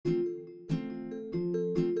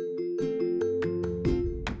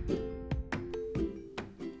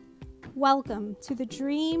Welcome to the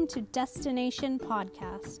Dream to Destination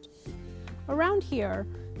podcast. Around here,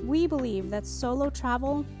 we believe that solo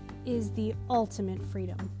travel is the ultimate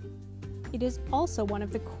freedom. It is also one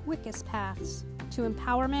of the quickest paths to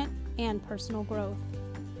empowerment and personal growth.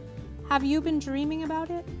 Have you been dreaming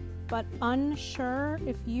about it, but unsure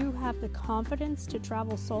if you have the confidence to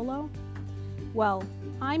travel solo? Well,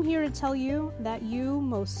 I'm here to tell you that you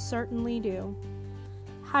most certainly do.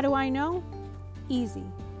 How do I know? Easy.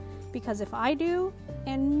 Because if I do,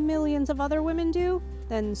 and millions of other women do,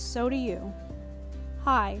 then so do you.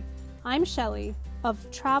 Hi, I'm Shelly of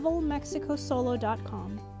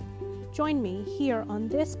TravelMexicoSolo.com. Join me here on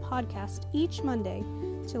this podcast each Monday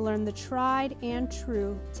to learn the tried and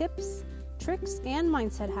true tips, tricks, and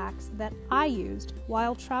mindset hacks that I used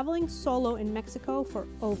while traveling solo in Mexico for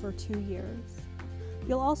over 2 years.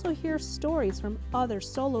 You'll also hear stories from other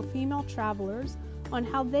solo female travelers on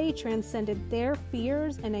how they transcended their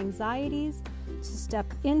fears and anxieties to step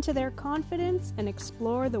into their confidence and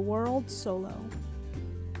explore the world solo.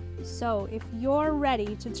 So, if you're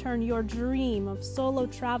ready to turn your dream of solo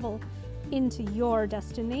travel into your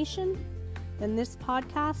destination, then this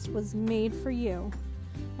podcast was made for you.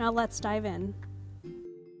 Now let's dive in.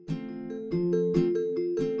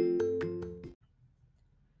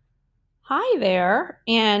 Hi there,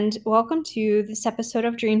 and welcome to this episode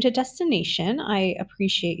of Dream to Destination. I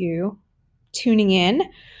appreciate you tuning in.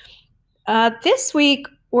 This week,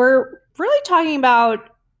 we're really talking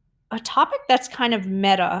about a topic that's kind of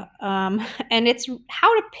meta, and it's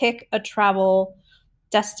how to pick a travel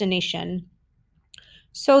destination.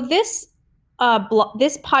 So this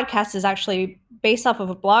podcast is actually based off of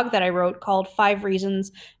a blog that I wrote called 5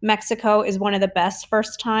 Reasons Mexico is One of the Best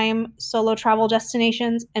First-Time Solo Travel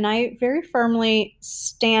Destinations, and I very firmly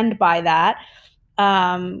stand by that.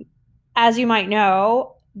 As you might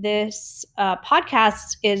know, this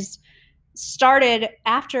podcast is started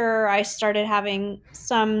after I started having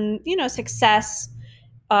some, success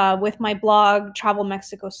with my blog, Travel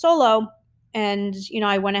Mexico Solo, and,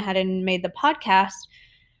 I went ahead and made the podcast.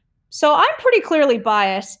 So I'm pretty clearly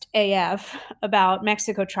biased AF about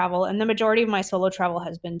Mexico travel, and the majority of my solo travel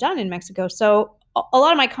has been done in Mexico. So a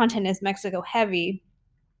lot of my content is Mexico heavy.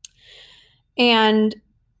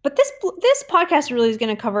 But this podcast really is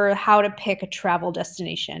going to cover how to pick a travel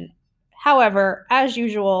destination. However, as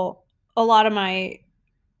usual, a lot of my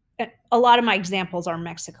examples are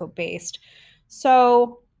Mexico based.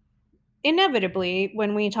 So inevitably,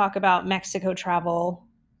 when we talk about Mexico travel,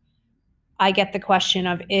 I get the question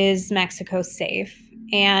of, is Mexico safe?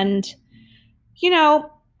 And,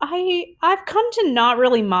 I've come to not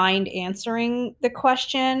really mind answering the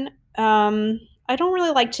question. I don't really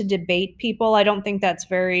like to debate people. I don't think that's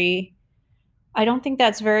very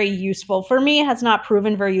useful. For me, it has not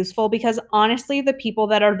proven very useful because honestly, the people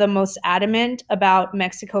that are the most adamant about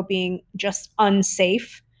Mexico being just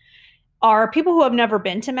unsafe are people who have never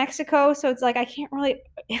been to Mexico. So it's like, I can't really,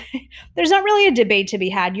 there's not really a debate to be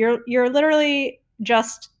had. You're literally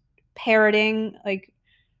just parroting, like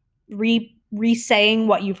re-saying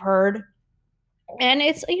what you've heard. And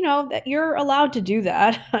it's, that you're allowed to do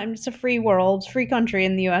that. It's a free world, free country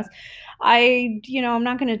in the US. I'm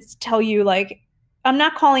not going to tell you, I'm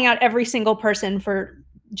not calling out every single person for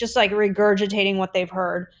just regurgitating what they've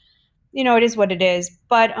heard. It is what it is.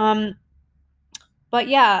 But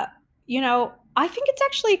yeah, I think it's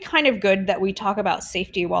actually kind of good that we talk about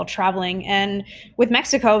safety while traveling. And with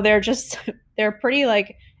Mexico, they're pretty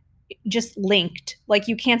just linked.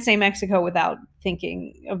 You can't say Mexico without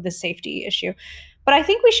thinking of the safety issue. But I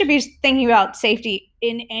think we should be thinking about safety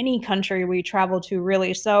in any country we travel to,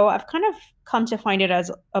 really. So I've kind of come to find it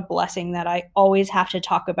as a blessing that I always have to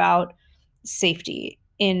talk about safety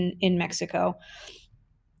in Mexico.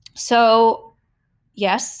 So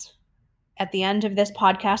yes, at the end of this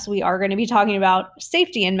podcast, we are going to be talking about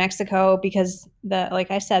safety in Mexico because, like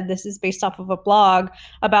I said, this is based off of a blog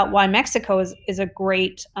about why Mexico is a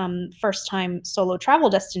great first-time solo travel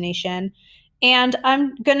destination. And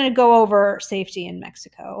I'm going to go over safety in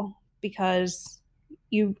Mexico because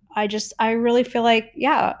I really feel like,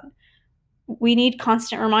 we need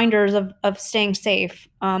constant reminders of staying safe,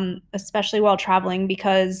 especially while traveling,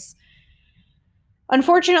 because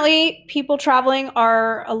unfortunately, people traveling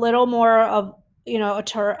are a little more of,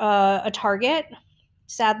 a target,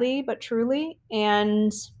 sadly, but truly.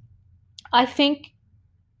 And I think,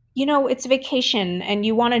 it's vacation and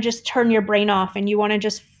you want to just turn your brain off and you want to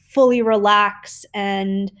just fully relax.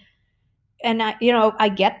 And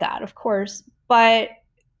I get that, of course, but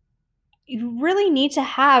you really need to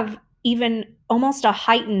have even almost a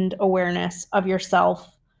heightened awareness of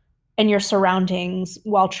yourself and your surroundings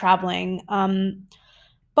while traveling.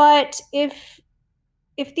 But if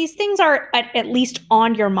these things are at least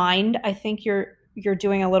on your mind, I think you're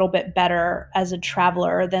doing a little bit better as a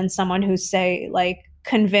traveler than someone who's, say, like,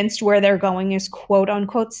 convinced where they're going is quote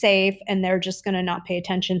unquote safe and they're just going to not pay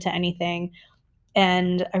attention to anything.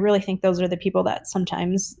 And I really think those are the people that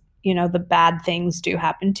sometimes, the bad things do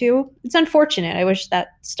happen to. It's unfortunate. I wish that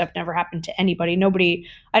stuff never happened to anybody. Nobody,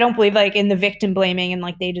 I don't believe like in the victim blaming and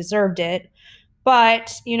like they deserved it.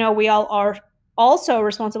 But, we all are also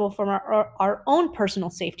responsible for our own personal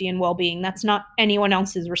safety and well-being. That's not anyone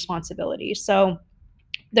else's responsibility. So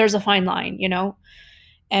there's a fine line,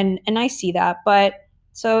 and I see that. But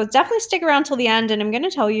so definitely stick around till the end, and I'm going to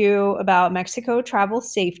tell you about Mexico travel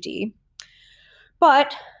safety.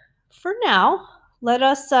 But for now,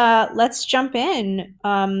 let's jump in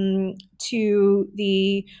to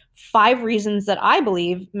the 5 reasons that I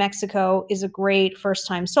believe Mexico is a great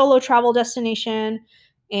first-time solo travel destination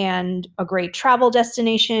and a great travel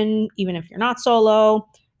destination, even if you're not solo,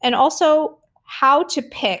 and also how to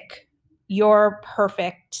pick your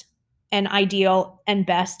perfect and ideal and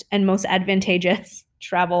best and most advantageous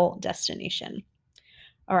travel destination.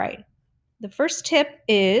 All right. The first tip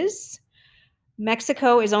is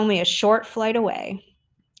Mexico is only a short flight away.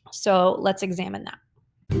 So let's examine that.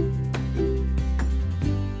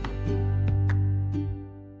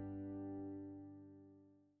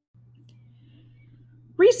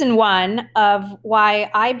 Reason 1 of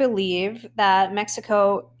why I believe that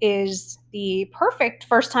Mexico is the perfect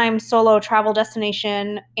first-time solo travel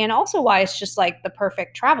destination, and also why it's just like the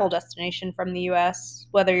perfect travel destination from the US,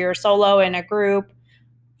 whether you're solo in a group,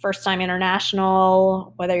 first-time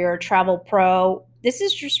international, whether you're a travel pro. This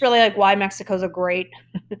is just really like why Mexico's a great,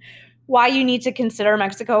 why you need to consider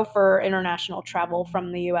Mexico for international travel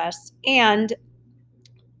from the US. And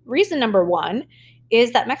reason number 1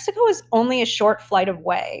 is that Mexico is only a short flight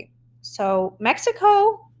away. So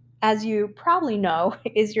Mexico, as you probably know,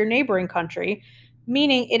 is your neighboring country,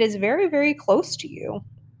 meaning it is very, very close to you.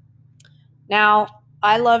 Now,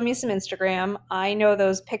 I love me some Instagram. I know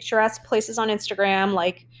those picturesque places on Instagram,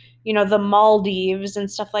 like, the Maldives and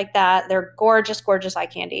stuff like that. They're gorgeous, gorgeous eye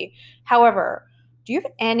candy. However, do you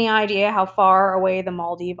have any idea how far away the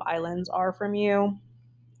Maldive Islands are from you?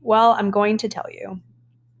 Well, I'm going to tell you.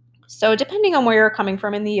 So depending on where you're coming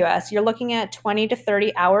from in the US, you're looking at 20 to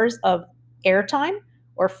 30 hours of airtime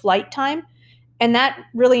or flight time. And that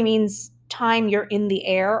really means time you're in the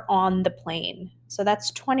air on the plane. So that's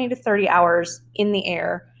 20 to 30 hours in the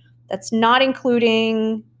air. That's not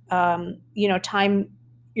including, time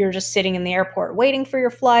you're just sitting in the airport waiting for your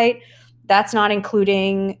flight. That's not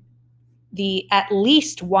including the at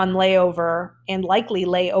least one layover and likely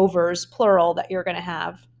layovers, plural, that you're going to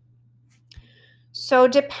have. So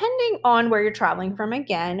depending on where you're traveling from,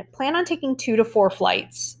 again, plan on taking 2 to 4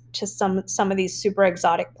 flights to some of these super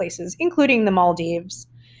exotic places, including the Maldives.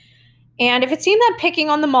 And if it seemed that picking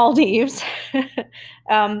on the Maldives,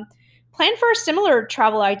 plan for a similar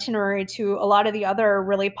travel itinerary to a lot of the other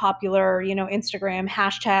really popular, Instagram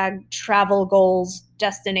hashtag travel goals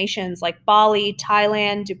destinations like Bali,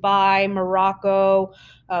 Thailand, Dubai, Morocco,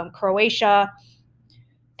 Croatia.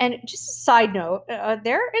 And just a side note,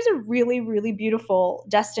 there is a really, really beautiful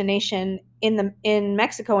destination in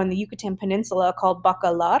Mexico in the Yucatan Peninsula called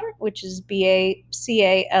Bacalar, which is Bacalar.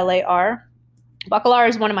 Bacalar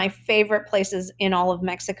is one of my favorite places in all of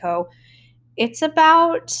Mexico. It's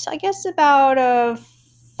about a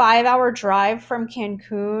 5-hour drive from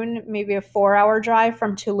Cancun, maybe a 4-hour drive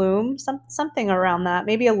from Tulum, something around that,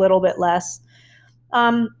 maybe a little bit less.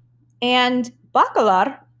 And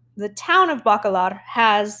Bacalar, the town of Bacalar,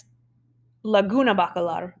 has Laguna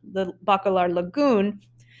Bacalar, the Bacalar Lagoon.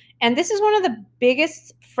 And this is one of the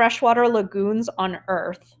biggest freshwater lagoons on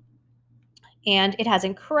Earth. And it has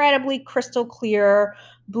incredibly crystal clear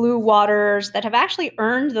blue waters that have actually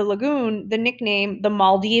earned the lagoon the nickname the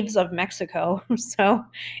Maldives of Mexico. So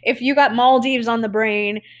if you got Maldives on the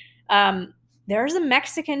brain, there's a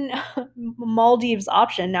Mexican Maldives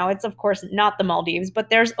option. Now, it's of course not the Maldives, but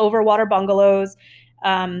there's overwater bungalows.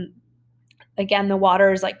 Again, the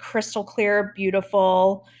water is like crystal clear,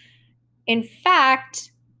 beautiful. In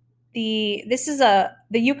fact, the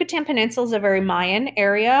Yucatan Peninsula is a very Mayan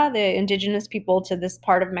area. The indigenous people to this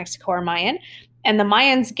part of Mexico are Mayan. And the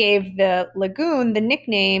Mayans gave the lagoon the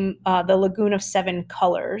nickname, the Lagoon of 7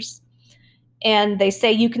 Colors. And they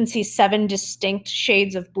say you can see 7 distinct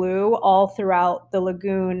shades of blue all throughout the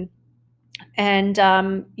lagoon. And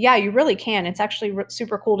you really can. It's actually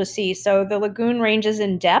super cool to see. So the lagoon ranges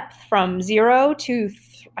in depth from 0 to,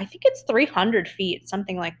 I think it's 300 feet,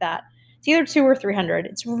 something like that. It's either 200 or 300.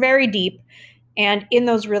 It's very deep. And in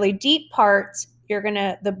those really deep parts,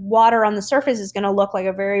 the water on the surface is going to look like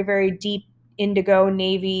a very, very deep indigo,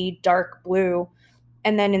 navy, dark blue.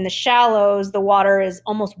 And then in the shallows, the water is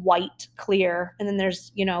almost white, clear. And then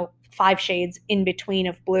there's, 5 shades in between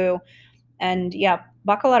of blue. And yeah,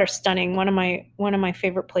 Bacalar are stunning. One of my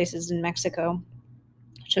favorite places in Mexico.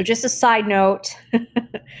 So just a side note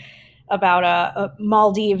about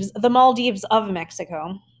Maldives, the Maldives of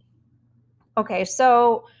Mexico. Okay,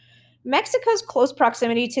 so Mexico's close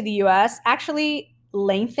proximity to the US actually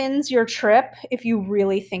lengthens your trip if you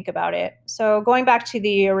really think about it. So, going back to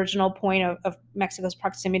the original point of Mexico's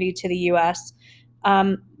proximity to the US,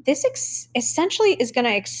 this essentially is going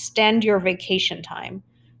to extend your vacation time.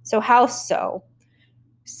 So, how so?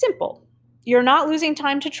 Simple. You're not losing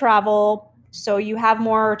time to travel, so you have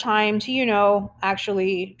more time to,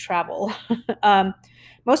 actually travel.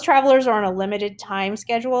 Most travelers are on a limited time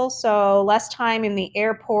schedule, so less time in the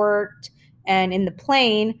airport and in the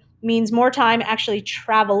plane means more time actually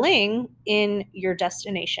traveling in your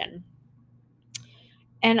destination.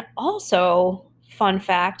 And also, fun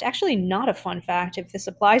fact, actually not a fun fact if this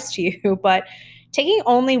applies to you, but taking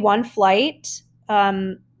only one flight,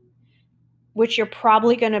 which is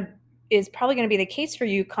probably going to be the case for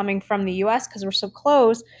you coming from the US because we're so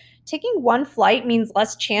close. Taking one flight means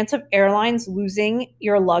less chance of airlines losing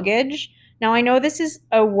your luggage. Now I know this is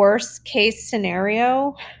a worst case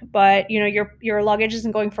scenario, but your luggage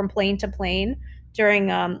isn't going from plane to plane during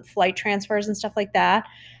flight transfers and stuff like that.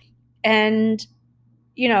 And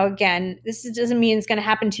again, this doesn't mean it's going to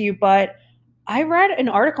happen to you, but I read an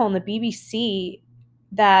article in the BBC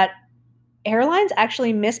that airlines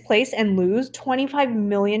actually misplace and lose 25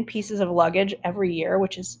 million pieces of luggage every year,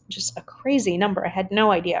 which is just a crazy number. I had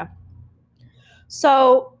no idea.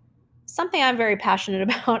 So, something I'm very passionate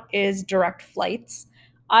about is direct flights.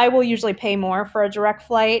 I will usually pay more for a direct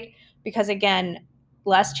flight because, again,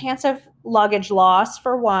 less chance of luggage loss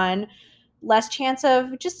for one, less chance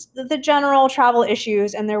of just the general travel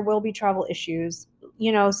issues, and there will be travel issues,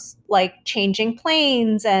 like changing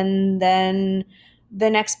planes and then the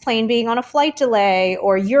next plane being on a flight delay,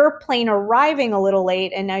 or your plane arriving a little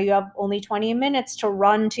late and now you have only 20 minutes to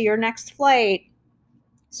run to your next flight.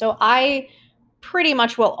 So I pretty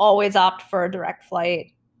much will always opt for a direct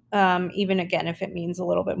flight. Even again, if it means a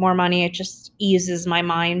little bit more money, it just eases my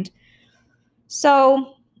mind.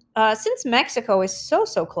 So since Mexico is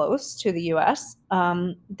so close to the US,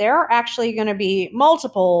 there are actually going to be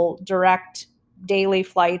multiple direct daily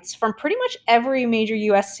flights from pretty much every major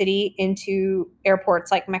US city into airports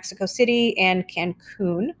like Mexico City and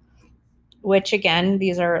Cancun, which again,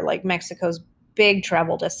 these are like Mexico's big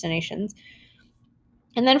travel destinations.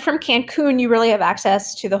 And then from Cancun, you really have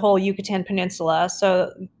access to the whole Yucatan Peninsula.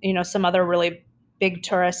 So, some other really big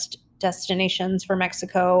tourist destinations for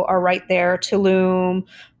Mexico are right there: Tulum,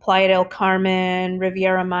 Playa del Carmen,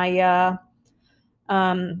 Riviera Maya.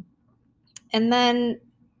 And then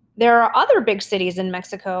there are other big cities in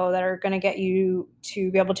Mexico that are going to get you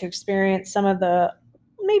to be able to experience some of the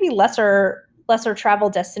maybe lesser travel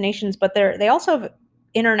destinations, but they also have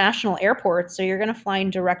international airports, so you're going to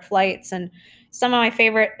find direct flights. And some of my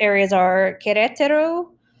favorite areas are Querétaro,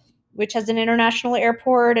 which has an international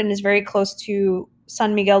airport and is very close to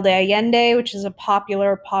San Miguel de Allende, which is a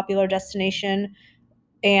popular destination,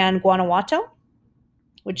 and Guanajuato,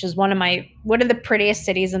 which is one of the prettiest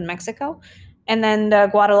cities in Mexico. And then the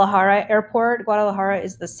Guadalajara airport. Guadalajara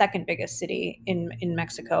is the second biggest city in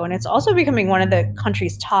Mexico, and it's also becoming one of the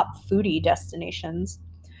country's top foodie destinations.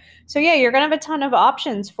 So yeah, you're going to have a ton of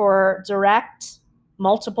options for direct,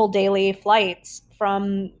 multiple daily flights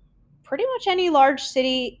from pretty much any large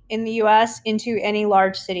city in the US into any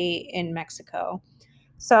large city in Mexico.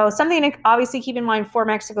 So something to obviously keep in mind for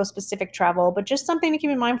Mexico-specific travel, but just something to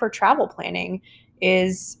keep in mind for travel planning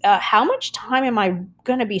is how much time am I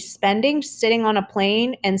going to be spending sitting on a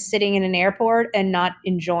plane and sitting in an airport and not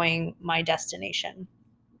enjoying my destination?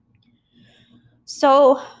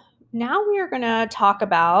 So now we are going to talk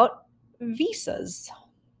about visas.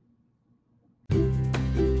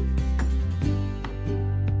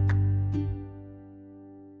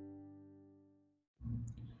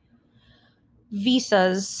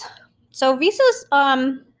 Visas. So visas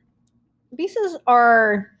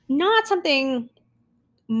are not something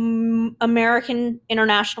American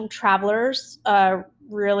international travelers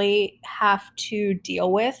really have to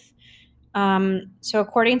deal with. So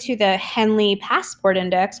according to the Henley Passport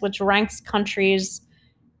Index, which ranks countries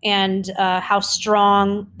and how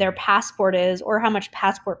strong their passport is or how much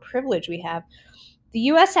passport privilege we have, the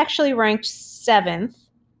US actually ranked 7th,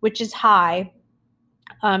 which is high.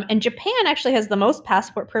 And Japan actually has the most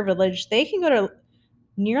passport privilege. They can go to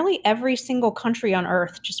nearly every single country on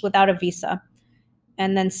earth just without a visa.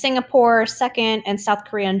 and then Singapore second, and South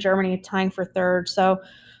Korea and Germany tying for third. So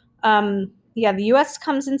yeah, the US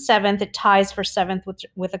comes in seventh. It ties for seventh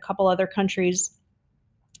with a couple other countries.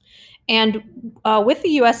 And with the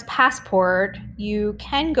US passport, you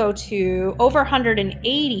can go to over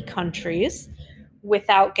 180 countries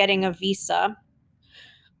without getting a visa.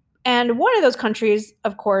 And one of those countries,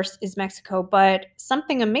 of course, is Mexico. But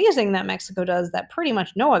something amazing that Mexico does that pretty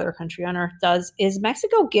much no other country on earth does is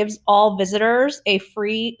Mexico gives all visitors a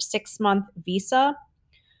free 6-month visa.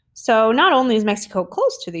 So not only is Mexico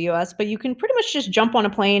close to the US, but you can pretty much just jump on a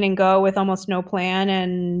plane and go with almost no plan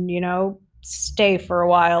and, stay for a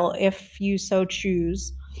while if you so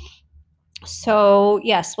choose. So,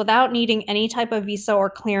 yes, without needing any type of visa or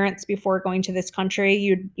clearance before going to this country,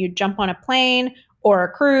 you'd jump on a plane or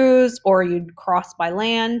a cruise, or you'd cross by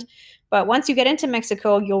land. But once you get into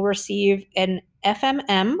Mexico, you'll receive an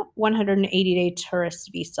FMM 180-day tourist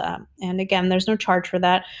visa. And again, there's no charge for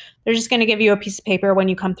that. They're just going to give you a piece of paper when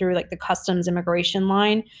you come through like the customs immigration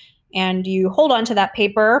line, and you hold on to that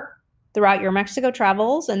paper throughout your Mexico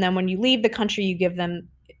travels. And then when you leave the country, you give them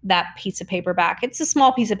that piece of paper back. It's a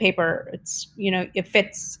small piece of paper. It's, it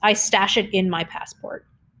fits. I stash it in my passport.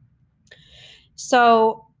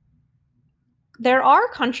 So there are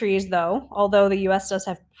countries, though, although the US does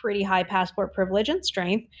have pretty high passport privilege and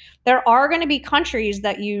strength, there are going to be countries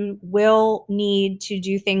that you will need to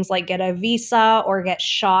do things like get a visa or get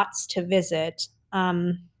shots to visit.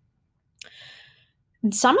 Some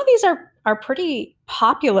of these are pretty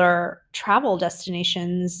popular travel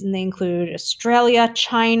destinations, and they include Australia,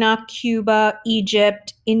 China, Cuba,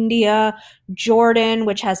 Egypt, India, Jordan,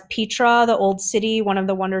 which has Petra, the old city, one of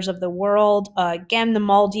the wonders of the world. Again, the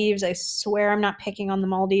Maldives. I swear I'm not picking on the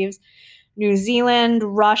Maldives. New Zealand,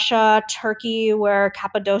 Russia, Turkey, where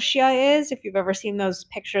Cappadocia is. If you've ever seen those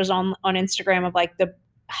pictures on Instagram of like the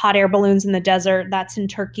hot air balloons in the desert, that's in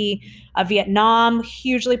Turkey. Vietnam,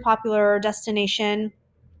 hugely popular destination.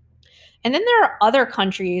 And then there are other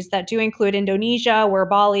countries that do include Indonesia, where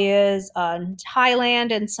Bali is,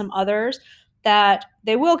 Thailand, and some others that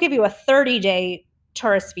they will give you a 30-day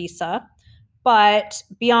tourist visa. But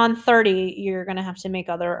beyond 30, you're going to have to make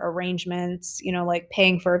other arrangements, like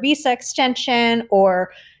paying for a visa extension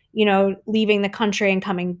or, leaving the country and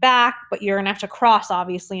coming back. But you're going to have to cross,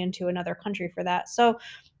 obviously, into another country for that. So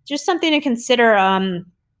just something to consider,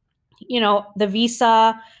 the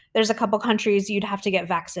visa. There's a couple countries you'd have to get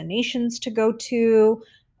vaccinations to go to.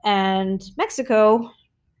 And Mexico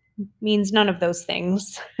means none of those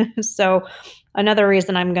things. So another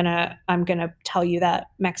reason I'm gonna tell you that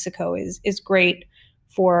Mexico is great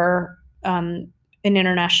for an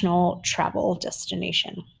international travel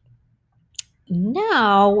destination.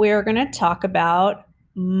 Now we're gonna talk about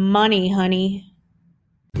money, honey.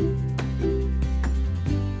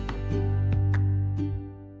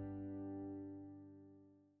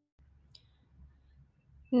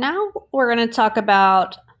 Now we're going to talk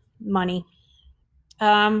about money.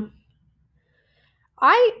 I'm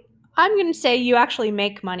going to say you actually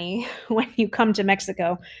make money when you come to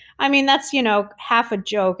Mexico. I mean, that's, half a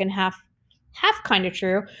joke and half kind of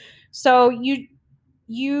true. So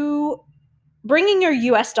you bringing your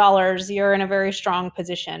US dollars, you're in a very strong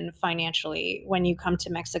position financially when you come to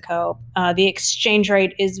Mexico. The exchange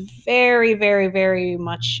rate is very, very, very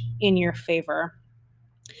much in your favor.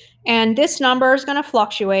 And this number is going to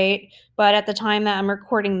fluctuate, but at the time that I'm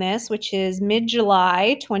recording this, which is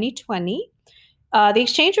mid-July 2020, the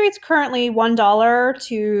exchange rate is currently $1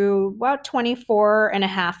 to about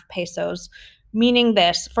 24.5 pesos, meaning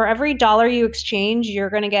this: for every dollar you exchange,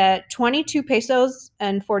 you're going to get 22 pesos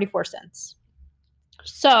and 44 cents.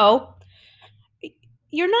 So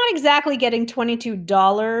you're not exactly getting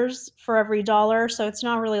 $22 for every dollar, so it's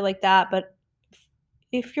not really like that, but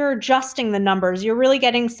if you're adjusting the numbers, you're really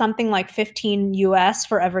getting something like 15 US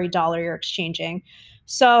for every dollar you're exchanging.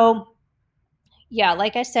 So yeah,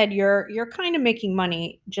 like I said, you're kind of making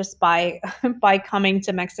money just by by coming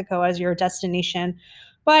to Mexico as your destination.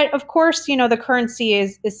 But of course, the currency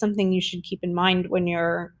is something you should keep in mind when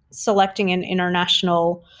you're selecting an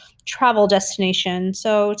international travel destination.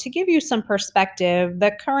 So to give you some perspective,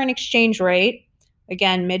 the current exchange rate,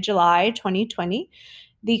 again, mid-July 2020,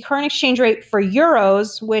 the current exchange rate for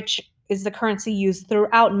euros, which is the currency used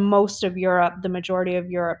throughout most of Europe, the majority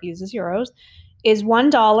of Europe uses euros, is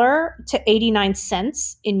 $1 to 89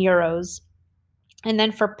 cents in euros. And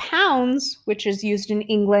then for pounds, which is used in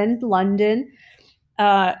England, London,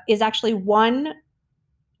 is actually $1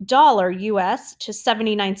 US to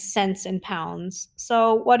 79 cents in pounds.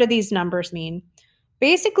 So what do these numbers mean?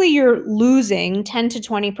 Basically, you're losing 10 to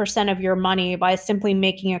 20% of your money by simply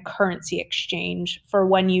making a currency exchange for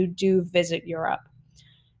when you do visit Europe.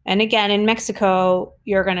 And again, in Mexico,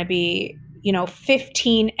 you're going to be,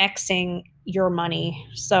 15xing your money.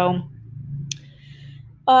 So,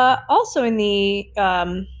 also in the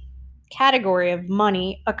category of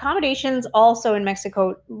money, accommodations also in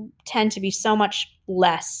Mexico tend to be so much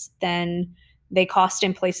less than they cost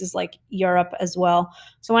in places like Europe as well.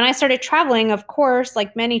 So when I started traveling, of course,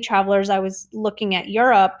 like many travelers, I was looking at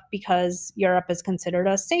Europe because Europe is considered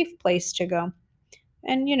a safe place to go.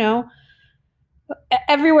 And,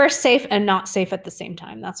 everywhere's safe and not safe at the same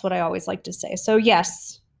time. That's what I always like to say. So,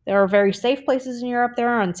 yes, there are very safe places in Europe. There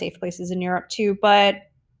are unsafe places in Europe too. But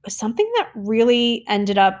something that really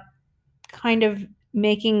ended up kind of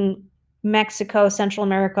making Mexico, Central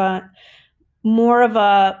America more of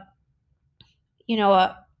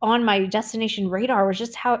on my destination radar was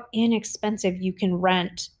just how inexpensive you can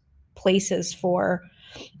rent places for.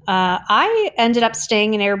 I ended up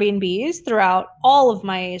staying in Airbnbs throughout all of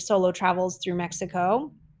my solo travels through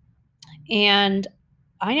Mexico. And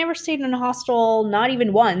I never stayed in a hostel, not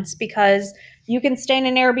even once, because you can stay in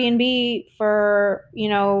an Airbnb for,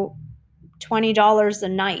 $20 a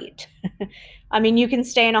night. I mean, you can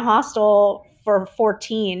stay in a hostel for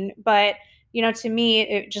 14, but to me,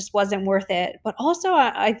 it just wasn't worth it. But also,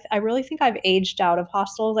 I really think I've aged out of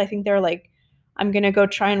hostels. I think they're like, I'm gonna go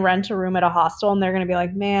try and rent a room at a hostel, and they're gonna be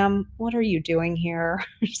like, "Ma'am, what are you doing here?"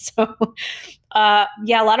 So,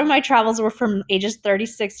 yeah, a lot of my travels were from ages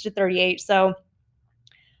 36 to 38. So,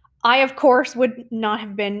 I of course would not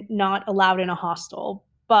have been not allowed in a hostel,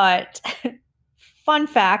 but fun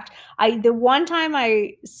fact, I the one time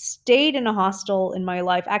I stayed in a hostel in my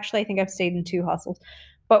life, actually I think I've stayed in two hostels,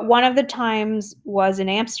 but one of the times was in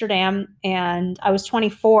Amsterdam and I was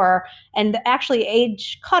 24 and the actually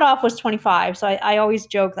age cutoff was 25. So I always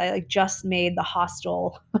joke that I like just made the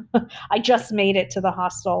hostel. I just made it to the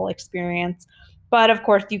hostel experience. But of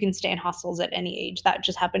course you can stay in hostels at any age. That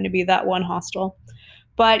just happened to be that one hostel.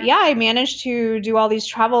 But yeah, I managed to do all these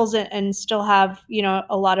travels and still have,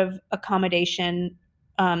 a lot of accommodation,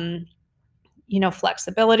 um,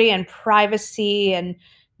 flexibility and privacy and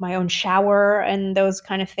my own shower and those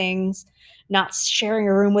kind of things. Not sharing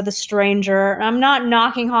a room with a stranger. I'm not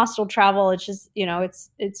knocking hostel travel. It's just,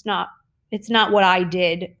 it's not what I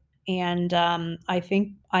did. And I think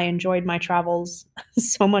I enjoyed my travels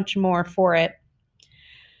so much more for it.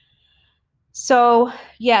 So,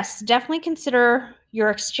 yes, definitely consider your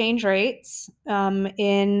exchange rates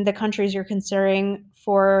in the countries you're considering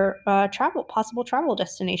for possible travel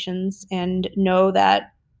destinations, and know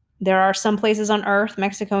that there are some places on Earth,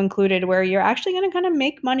 Mexico included, where you're actually going to kind of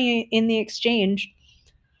make money in the exchange.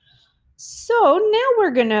 So, now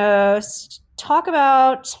we're going to talk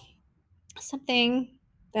about something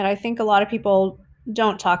that I think a lot of people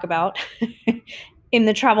don't talk about in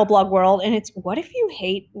the travel blog world, and it's what if you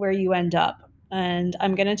hate where you end up? And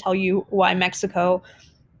I'm going to tell you why Mexico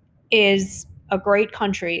is a great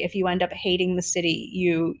country if you end up hating the city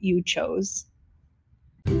you chose.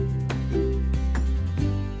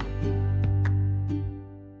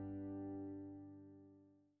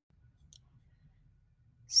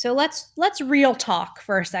 So let's real talk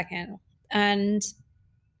for a second. And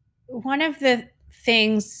one of the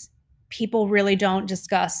things people really don't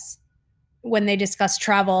discuss when they discuss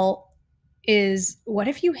travel is what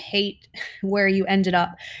if you hate where you ended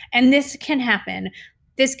up? And this can happen.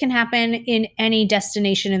 This can happen in any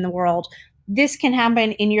destination in the world. This can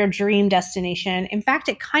happen in your dream destination. In fact,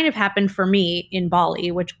 it kind of happened for me in Bali,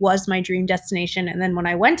 which was my dream destination. And then when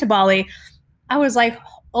I went to Bali, I was like,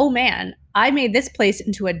 oh man, I made this place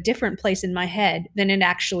into a different place in my head than it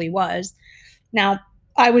actually was. Now,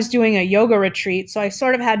 I was doing a yoga retreat, so I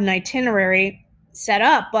sort of had an itinerary set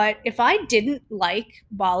up. But if I didn't like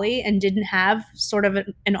Bali and didn't have sort of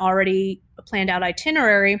an already planned out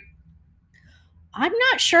itinerary, I'm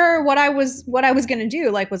not sure what I was going to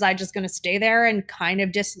do. Like, was I just going to stay there and kind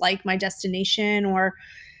of dislike my destination? Or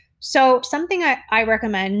so something I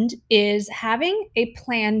recommend is having a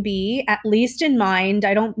plan B, at least in mind.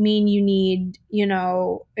 I don't mean you need,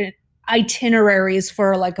 itineraries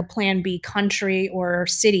for like a plan B country or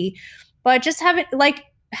city, but just have it like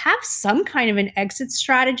have some kind of an exit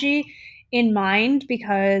strategy in mind,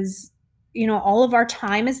 because all of our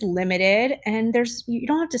time is limited and you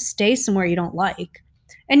don't have to stay somewhere you don't like.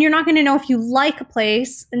 And you're not going to know if you like a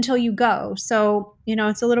place until you go. So,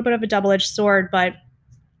 it's a little bit of a double-edged sword, but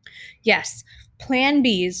yes, plan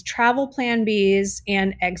Bs, travel plan Bs,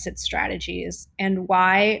 and exit strategies, and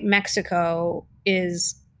why Mexico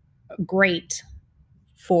is great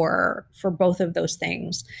for both of those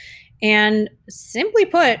things. And simply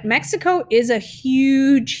put, Mexico is a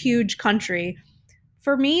huge, huge country.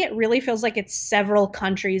 For me, it really feels like it's several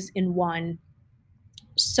countries in one.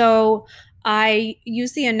 So I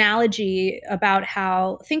use the analogy about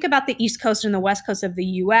how think about the East Coast and the West Coast of the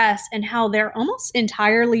US and how they're almost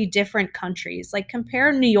entirely different countries. Like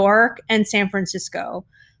compare New York and San Francisco.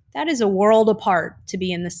 That is a world apart to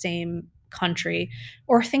be in the same country.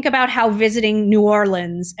 Or think about how visiting New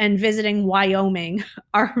Orleans and visiting Wyoming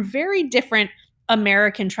are very different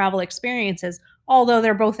American travel experiences, although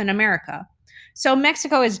they're both in America. So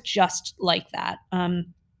Mexico is just like that.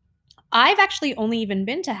 I've actually only even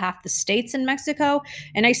been to half the states in Mexico,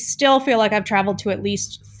 and I still feel like I've traveled to at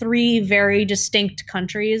least three very distinct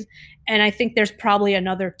countries. And I think there's probably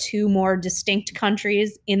another two more distinct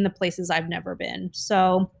countries in the places I've never been.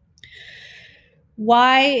 So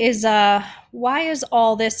why is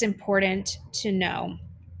all this important to know?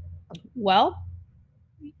 Well,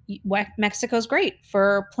 Mexico's great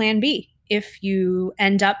for plan B. If you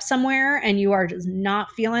end up somewhere and you are just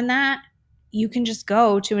not feeling that, you can just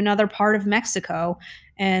go to another part of Mexico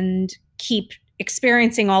and keep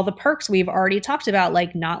experiencing all the perks we've already talked about,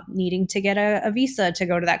 like not needing to get a visa to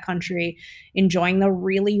go to that country, enjoying the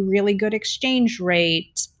really, really good exchange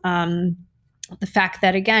rate. The fact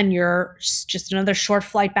that, again, you're just another short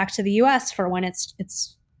flight back to the US for when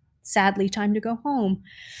it's sadly time to go home.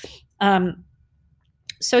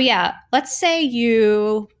 So yeah, let's say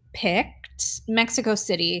you picked Mexico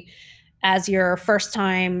City as your first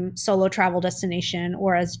time solo travel destination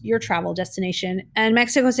or as your travel destination, and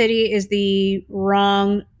Mexico City is the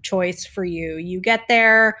wrong choice for you. You get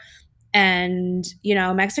there and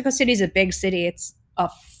Mexico City is a big city. It's a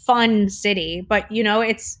fun city, but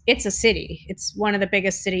it's a city. It's one of the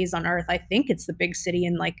biggest cities on earth. I think it's the big city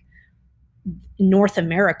in like North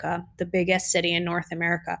America, the biggest city in North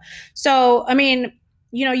America. So, I mean,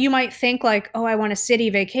 you might think like, oh, I want a city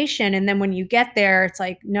vacation. And then when you get there, it's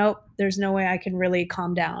like, nope, there's no way I can really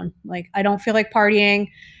calm down. Like, I don't feel like partying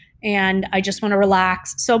and I just want to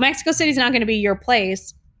relax. So, Mexico City is not going to be your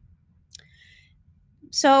place.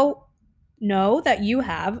 So, know that you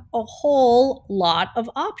have a whole lot of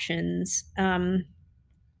options.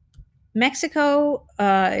 Mexico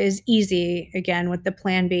is easy, again, with the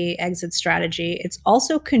plan B exit strategy. It's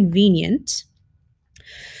also convenient.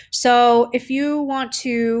 So if you want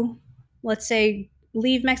to, let's say,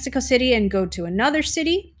 leave Mexico City and go to another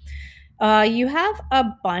city, you have a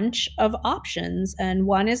bunch of options. And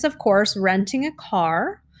one is, of course, renting a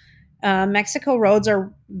car. Mexico roads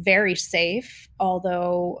are very safe,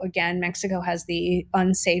 although, again, Mexico has the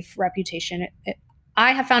unsafe reputation.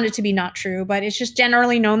 I have found it to be not true, but it's just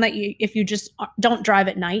generally known that if you just don't drive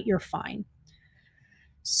at night, you're fine.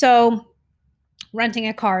 So renting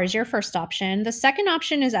a car is your first option. The second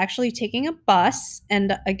option is actually taking a bus.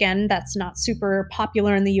 And again, that's not super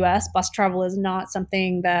popular in the US. Bus travel is not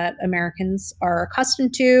something that Americans are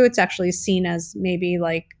accustomed to. It's actually seen as maybe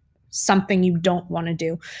like something you don't want to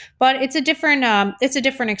do, but it's a different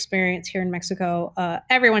experience here in Mexico.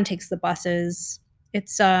 Everyone takes the buses.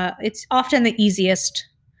 It's often the easiest.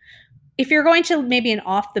 If you're going to maybe an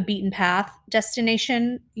off the beaten path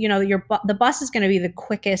destination, the bus is going to be the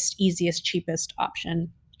quickest, easiest, cheapest option.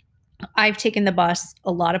 I've taken the bus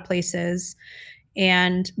a lot of places,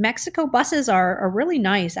 and Mexico buses are really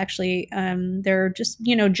nice. Actually, they're just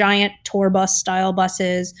giant tour bus style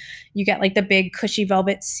buses. You get like the big cushy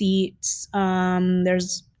velvet seats.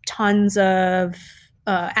 There's tons of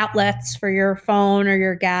outlets for your phone or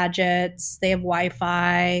your gadgets. They have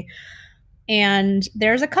Wi-Fi. And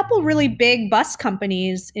there's a couple really big bus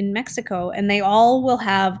companies in Mexico, and they all will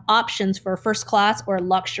have options for first class or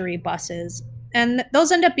luxury buses. And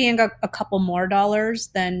those end up being a couple more dollars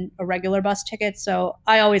than a regular bus ticket. So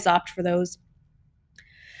I always opt for those.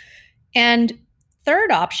 And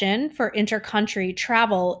third option for intercountry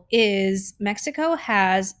travel is Mexico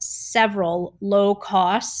has several low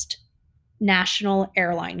cost national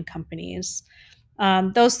airline companies.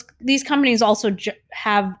 These companies also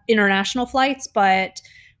have international flights, but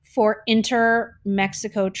for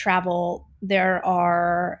inter-Mexico travel, there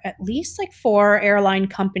are at least like 4 airline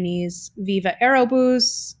companies: Viva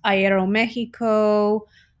Aerobus, Aeromexico,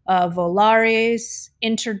 Volaris,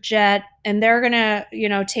 Interjet, and they're gonna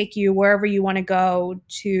take you wherever you want to go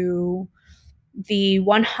to the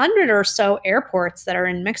 100 or so airports that are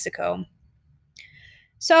in Mexico.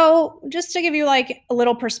 So, just to give you like a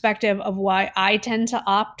little perspective of why I tend to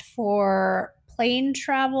opt for plane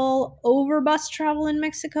travel over bus travel in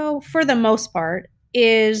Mexico, for the most part,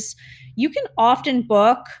 is you can often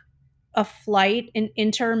book a flight, an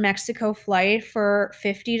inter-Mexico flight for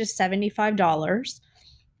 $50 to $75,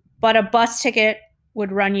 but a bus ticket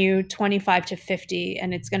would run you 25 to 50,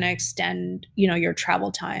 and it's going to extend, your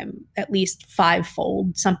travel time at least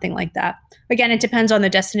fivefold, something like that. Again, it depends on the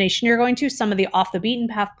destination you're going to. Some of the off the beaten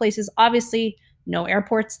path places, obviously, no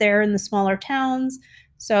airports there in the smaller towns.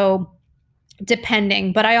 So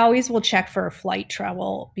depending, but I always will check for flight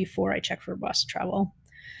travel before I check for bus travel.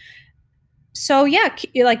 So yeah,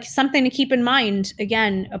 like something to keep in mind.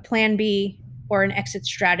 Again, a plan B or an exit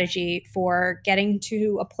strategy for getting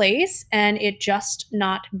to a place and it just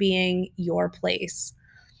not being your place,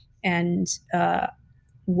 and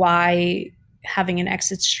why having an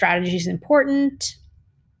exit strategy is important,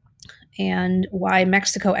 and why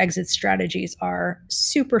Mexico exit strategies are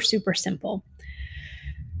super, super simple.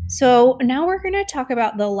 So now we're going to talk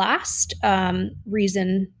about the last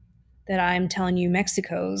reason that I'm telling you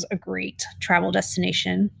Mexico's a great travel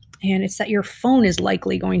destination, and it's that your phone is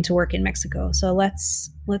likely going to work in Mexico. So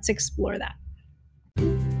let's explore that.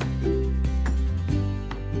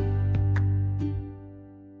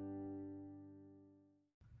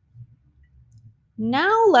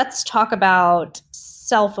 Now let's talk about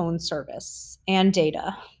cell phone service and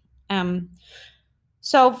data.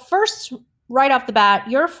 So first, right off the bat,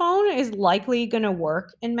 your phone is likely going to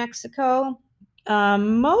work in Mexico.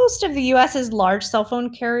 Most of the US's large cell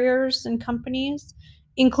phone carriers and companies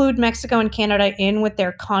include Mexico and Canada in with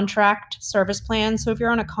their contract service plans. So if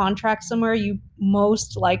you're on a contract somewhere, you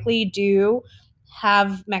most likely do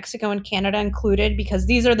have Mexico and Canada included because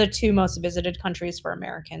these are the two most visited countries for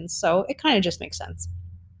Americans. So it kind of just makes sense.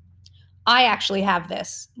 I actually have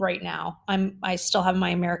this right now. I still have my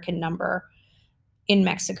American number in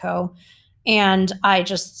Mexico, and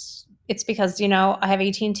it's because I have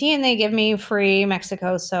AT&T and they give me free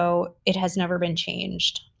Mexico, so it has never been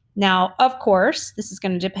changed. Now, of course, this is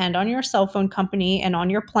going to depend on your cell phone company and on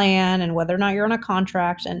your plan and whether or not you're on a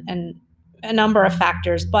contract and a number of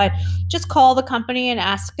factors, but just call the company and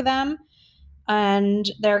ask them,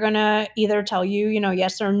 and they're going to either tell you,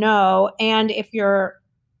 yes or no. And if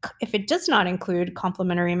it does not include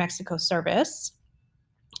complimentary Mexico service,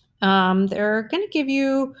 they're going to give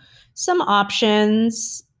you some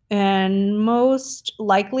options, and most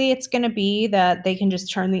likely it's going to be that they can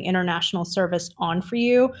just turn the international service on for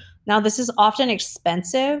you. Now, this is often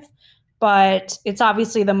expensive, but it's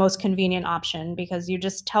obviously the most convenient option because you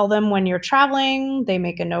just tell them when you're traveling, they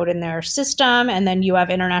make a note in their system, and then you have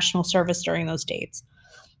international service during those dates.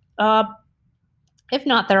 If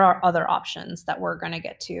not, there are other options that we're going to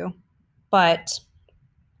get to, but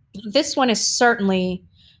this one is certainly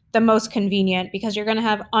the most convenient because you're going to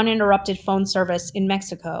have uninterrupted phone service in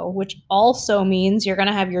Mexico, which also means you're going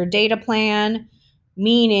to have your data plan,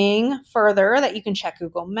 meaning further that you can check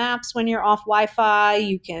Google Maps when you're off Wi-Fi.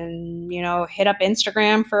 You can, hit up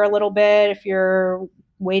Instagram for a little bit if you're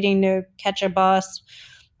waiting to catch a bus.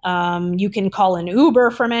 You can call an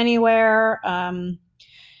Uber from anywhere.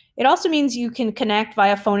 It also means you can connect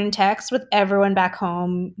via phone and text with everyone back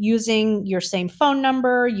home using your same phone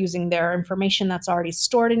number, using their information that's already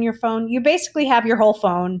stored in your phone. You basically have your whole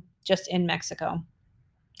phone just in Mexico.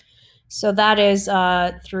 So that is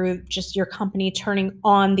through just your company turning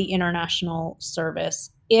on the international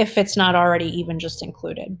service, if it's not already even just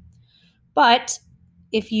included. But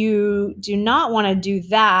if you do not want to do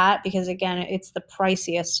that, because again, it's the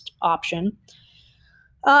priciest option,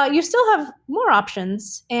 you still have more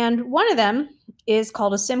options, and one of them is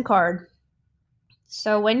called a SIM card.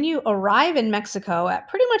 So when you arrive in Mexico at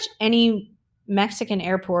pretty much any Mexican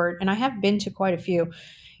airport, and I have been to quite a few,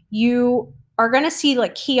 you are going to see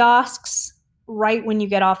like kiosks right when you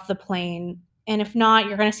get off the plane. And if not,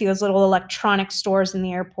 you're going to see those little electronic stores in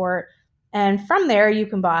the airport. And from there, you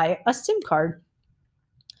can buy a SIM card.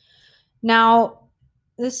 Now,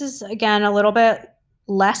 this is, again, a little bit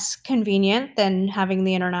less convenient than having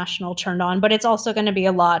the international turned on, but it's also going to be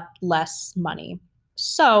a lot less money.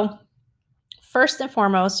 So first and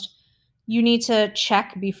foremost, you need to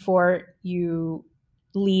check before you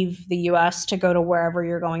leave the US to go to wherever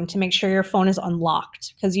you're going to make sure your phone is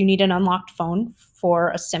unlocked, because you need an unlocked phone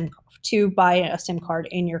for to buy a SIM card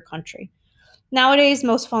in your country. Nowadays,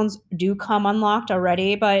 most phones do come unlocked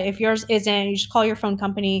already, but if yours isn't, you just call your phone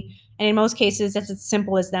company. And in most cases, it's as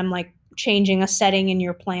simple as them like changing a setting in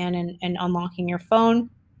your plan and unlocking your phone.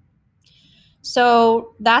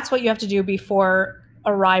 So that's what you have to do before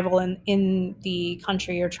arrival in the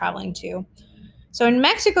country you're traveling to. So in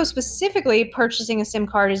Mexico specifically, purchasing a SIM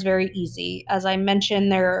card is very easy. As I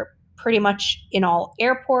mentioned, they're pretty much in all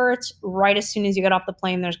airports. Right as soon as you get off the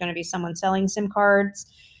plane, there's going to be someone selling SIM cards.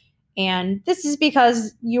 And this is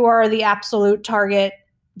because you are the absolute target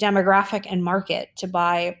demographic and market to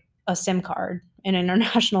buy a SIM card, an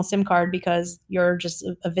international SIM card, because you're just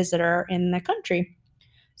a visitor in the country.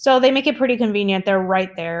 So they make it pretty convenient. They're right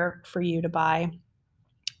there for you to buy.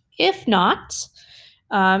 If not,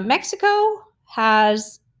 Mexico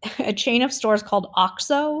has a chain of stores called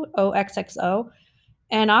OXXO, OXXO,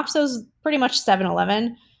 and OXXO's pretty much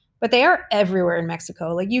 7-Eleven, but they are everywhere in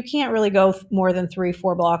Mexico. Like you can't really go more than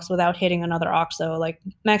 3-4 blocks without hitting another OXXO. Like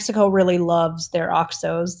Mexico really loves their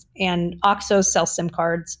OXXOs, and OXXOs sell SIM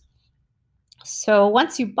cards. So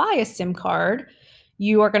once you buy a SIM card,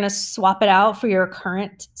 you are going to swap it out for your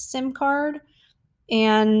current SIM card,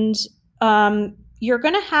 and you're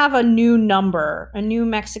going to have a new number, a new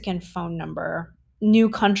Mexican phone number, new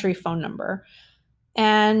country phone number,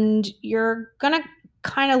 and you're going to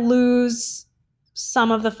kind of lose some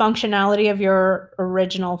of the functionality of your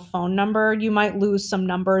original phone number. You might lose some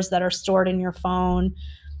numbers that are stored in your phone.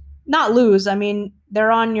 Not lose, I mean,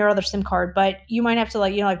 they're on your other SIM card, but you might have to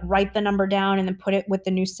like write the number down and then put it with the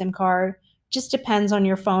new SIM card. Just depends on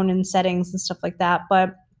your phone and settings and stuff like that.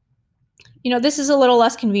 But this is a little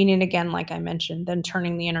less convenient, again, like I mentioned, than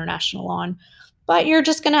turning the international on. But you're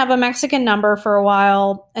just going to have a Mexican number for a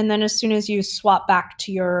while. And then as soon as you swap back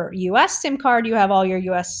to your US SIM card, you have all your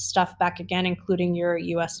US stuff back again, including your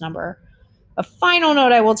US number. A final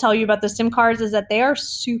note I will tell you about the SIM cards is that they are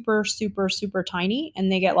super, super, super tiny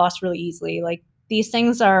and they get lost really easily. Like these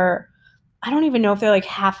things are, I don't even know if they're like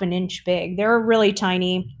half an inch big. They're really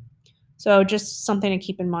tiny. So just something to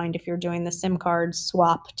keep in mind if you're doing the SIM card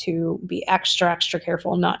swap, to be extra, extra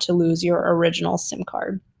careful not to lose your original SIM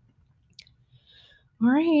card.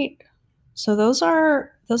 All right. So those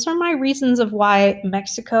are my reasons of why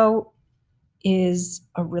Mexico is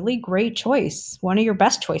a really great choice, one of your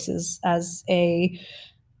best choices as a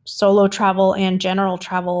solo travel and general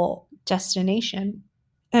travel destination.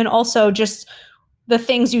 And also just the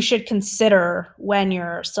things you should consider when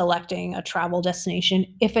you're selecting a travel destination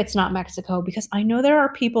if it's not Mexico, because I know there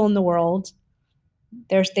are people in the world,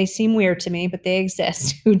 they seem weird to me, but they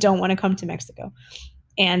exist, who don't want to come to Mexico.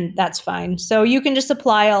 And that's fine. So you can just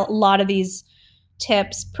apply a lot of these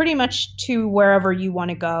tips pretty much to wherever you want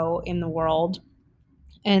to go in the world.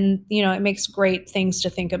 And, it makes great things to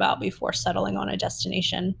think about before settling on a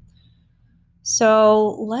destination.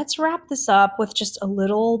 So let's wrap this up with just a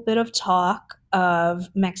little bit of talk of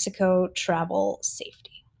Mexico travel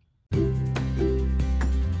safety.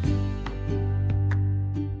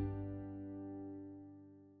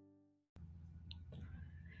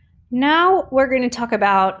 Now we're going to talk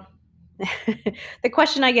about the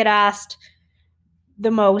question I get asked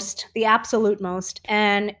the most, the absolute most,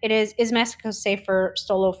 and it is Mexico safe for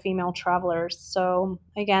solo female travelers? So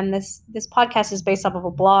again, this podcast is based off of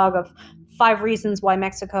a blog of 5 reasons why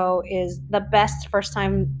Mexico is the best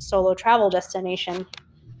first-time solo travel destination,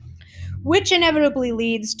 which inevitably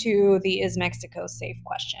leads to the is Mexico safe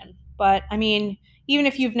question. But I mean, even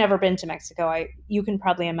if you've never been to Mexico, you can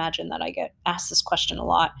probably imagine that I get asked this question a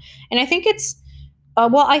lot. And I think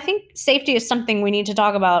I think safety is something we need to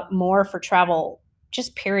talk about more for travel,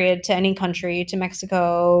 just period, to any country, to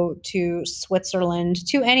Mexico, to Switzerland,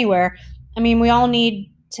 to anywhere. I mean, we all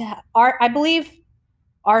need to, I believe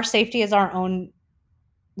our safety is our own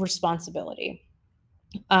responsibility.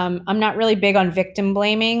 I'm not really big on victim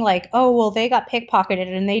blaming, like, oh, well, they got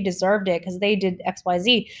pickpocketed and they deserved it because they did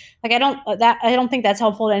XYZ. Like, I don't think that's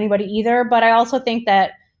helpful to anybody either. But I also think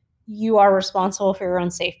that you are responsible for your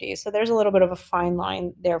own safety. So there's a little bit of a fine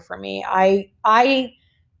line there for me. I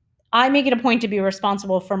make it a point to be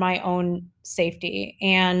responsible for my own safety,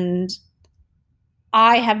 and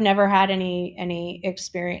I have never had any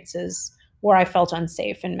experiences where I felt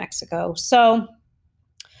unsafe in Mexico. So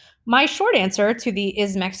my short answer to the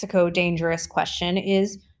is Mexico dangerous question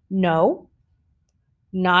is no,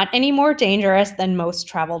 not any more dangerous than most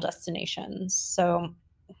travel destinations. So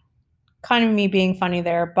kind of me being funny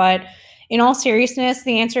there, but in all seriousness,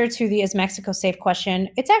 the answer to the is Mexico safe question,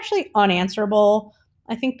 it's actually unanswerable.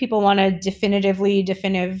 I think people want a definitive,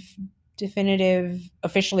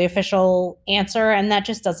 official answer, and that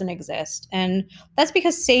just doesn't exist. And that's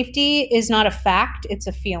because safety is not a fact, it's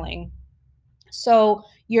a feeling. So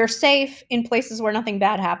you're safe in places where nothing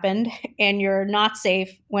bad happened, and you're not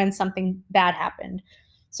safe when something bad happened.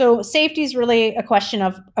 So safety is really a question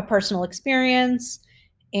of a personal experience,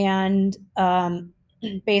 and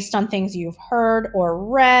based on things you've heard or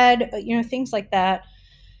read, things like that.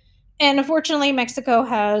 And unfortunately, Mexico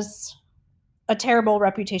has a terrible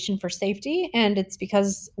reputation for safety, and it's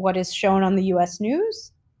because what is shown on the US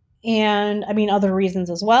news, and I mean other reasons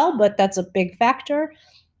as well, but that's a big factor.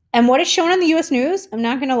 And what is shown on the US news, I'm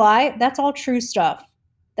not going to lie, that's all true stuff.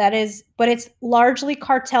 But it's largely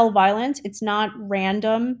cartel violence. It's not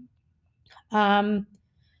random. And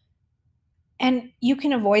And you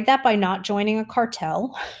can avoid that by not joining a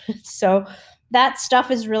cartel. So that stuff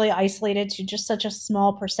is really isolated to just such a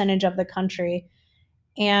small percentage of the country.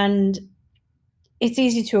 And it's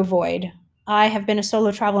easy to avoid. I have been a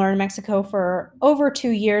solo traveler in Mexico for over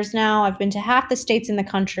 2 years now. I've been to half the states in the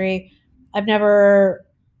country. I've never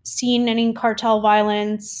seen any cartel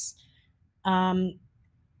violence. Um,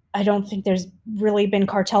 I don't think there's really been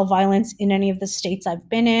cartel violence in any of the states I've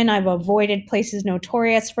been in. I've avoided places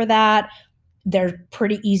notorious for that. They're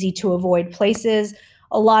pretty easy to avoid places.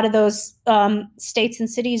 A lot of those states and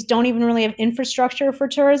cities don't even really have infrastructure for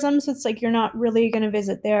tourism. So it's like you're not really going to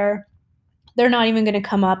visit there. They're not even going to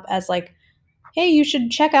come up as like, hey, you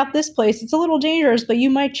should check out this place. It's a little dangerous, but you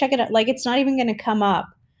might check it out. Like it's not even going to come up.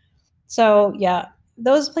 So yeah,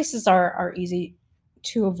 those places are easy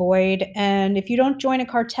to avoid. And if you don't join a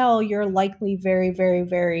cartel, you're likely very, very,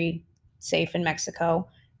 very safe in Mexico.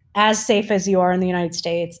 As safe as you are in the United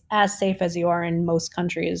States, as safe as you are in most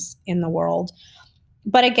countries in the world.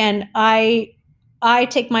 But again, I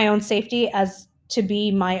take my own safety as to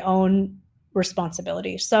be my own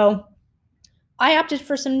responsibility. So I opted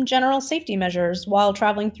for some general safety measures while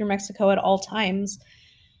traveling through Mexico at all times.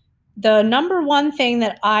 The number one thing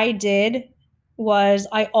that I did was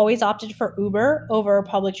I always opted for Uber over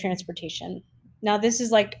public transportation. Now, this is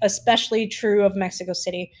like especially true of Mexico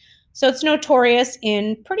City. So it's notorious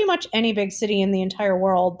in pretty much any big city in the entire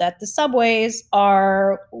world that the subways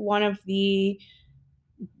are one of the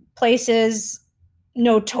places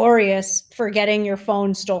notorious for getting your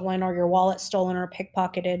phone stolen or your wallet stolen or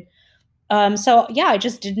pickpocketed. So yeah, I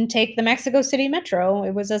just didn't take the Mexico City Metro.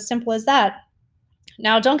 It was as simple as that.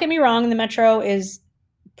 Now, don't get me wrong, the Metro is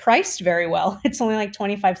priced very well. It's only like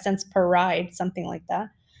 25 cents per ride, something like that.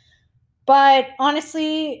 But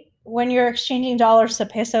honestly, when you're exchanging dollars to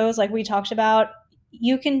pesos, like we talked about,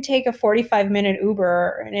 you can take a 45-minute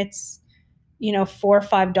Uber and it's, $4 or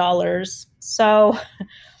 $5. So,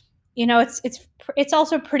 it's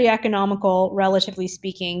also pretty economical, relatively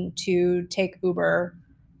speaking, to take Uber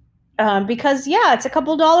because yeah, it's a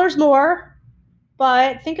couple dollars more.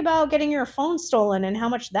 But think about getting your phone stolen and how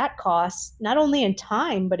much that costs, not only in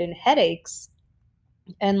time, but in headaches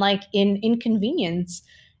and like in inconvenience.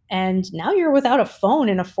 And now you're without a phone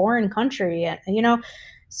in a foreign country.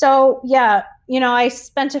 So yeah, I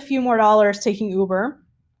spent a few more dollars taking Uber,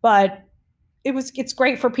 but it's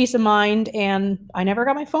great for peace of mind and I never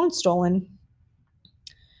got my phone stolen.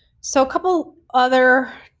 So a couple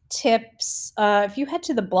other tips. If you head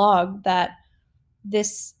to the blog that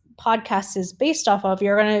this podcast is based off of,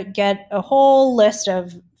 you're going to get a whole list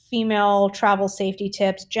of female travel safety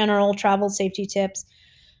tips, general travel safety tips.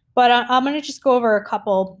 But I'm going to just go over a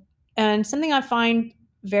couple. And something I find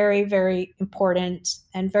very, very important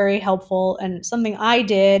and very helpful, and something I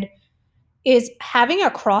did, is having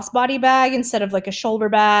a crossbody bag instead of like a shoulder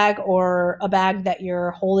bag or a bag that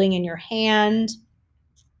you're holding in your hand.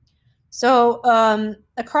 So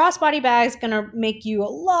a crossbody bag is going to make you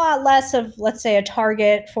a lot less of, let's say, a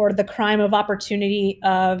target for the crime of opportunity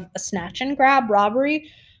of a snatch and grab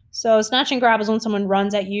robbery. So snatch and grab is when someone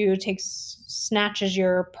runs at you, snatches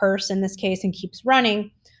your purse in this case, and keeps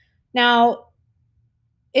running. Now,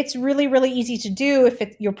 it's really, really easy to do. If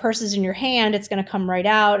your purse is in your hand, it's going to come right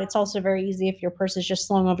out. It's also very easy if your purse is just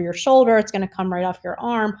slung over your shoulder, it's going to come right off your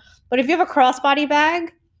arm. But if you have a crossbody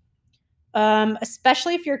bag,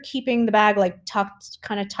 especially if you're keeping the bag like tucked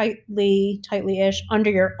kind of tightly-ish under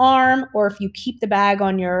your arm, or if you keep the bag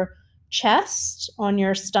on your chest, on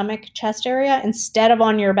your stomach, chest area, instead of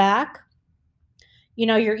on your back,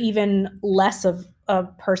 you're even less of a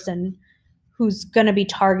person who's going to be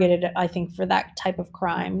targeted, I think, for that type of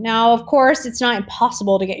crime. Now, of course, it's not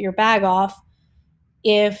impossible to get your bag off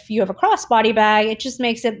if you have a crossbody bag. It just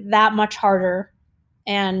makes it that much harder.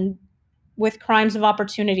 And with crimes of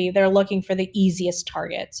opportunity, they're looking for the easiest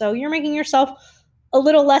target. So you're making yourself a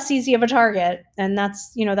little less easy of a target. And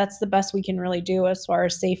that's the best we can really do as far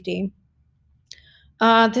as safety.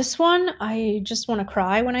 This one, I just want to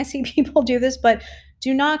cry when I see people do this, but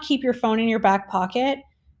do not keep your phone in your back pocket.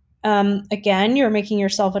 Again, you're making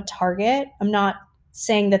yourself a target. I'm not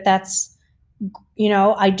saying that that's,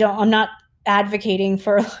 I'm not advocating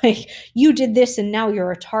for like, you did this and now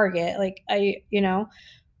you're a target. Like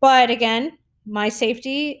but again, my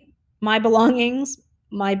safety, my belongings,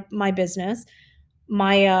 my business,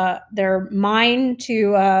 they're mine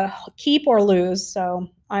to keep or lose. So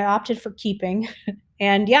I opted for keeping.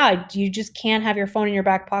 And yeah, you just can't have your phone in your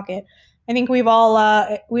back pocket. I think we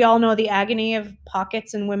all know the agony of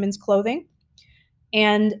pockets in women's clothing.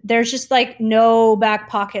 And there's just like no back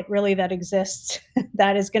pocket really that exists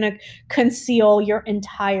that is going to conceal your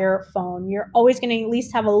entire phone. You're always going to at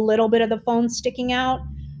least have a little bit of the phone sticking out,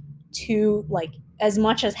 to like as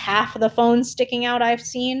much as half of the phone sticking out I've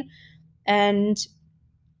seen. And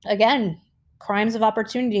again, crimes of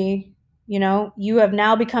opportunity, you have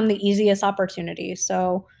now become the easiest opportunity.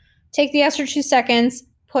 So take the extra 2 seconds,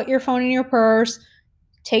 put your phone in your purse,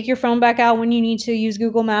 take your phone back out when you need to use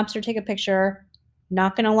Google Maps or take a picture.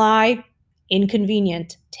 Not going to lie,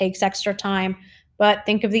 inconvenient, takes extra time. But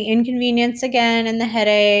think of the inconvenience again, and the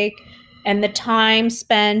headache and the time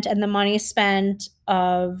spent and the money spent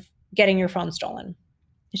of getting your phone stolen.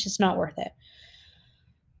 It's just not worth it.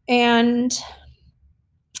 And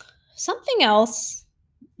something else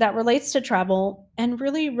that relates to travel and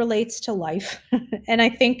really relates to life, and I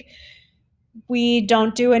think we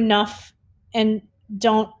don't do enough and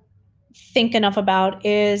don't think enough about,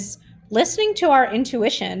 is listening to our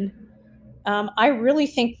intuition. I really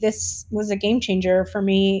think this was a game changer for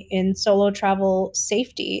me in solo travel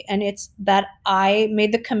safety. And it's that I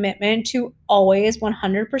made the commitment to always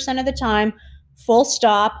 100% of the time, full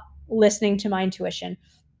stop, listening to my intuition.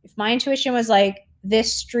 If my intuition was like,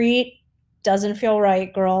 this street doesn't feel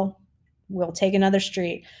right, girl, we'll take another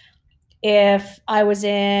street. If I was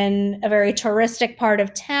in a very touristic part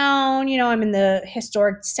of town, I'm in the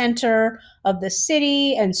historic center of the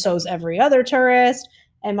city, and so's every other tourist.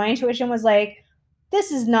 And my intuition was like,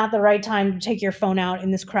 this is not the right time to take your phone out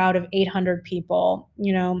in this crowd of 800 people,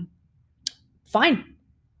 fine,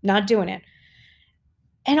 not doing it.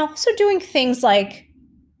 And also doing things like,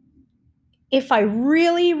 if I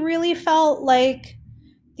really, really felt like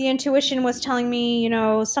the intuition was telling me,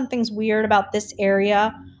 something's weird about this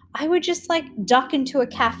area, I would just like duck into a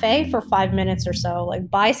cafe for 5 minutes or so,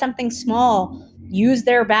 like buy something small, use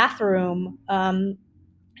their bathroom,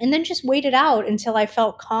 and then just wait it out until I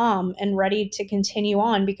felt calm and ready to continue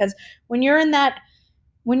on. Because when you're in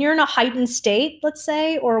a heightened state, let's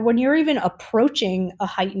say, or when you're even approaching a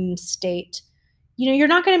heightened state, you're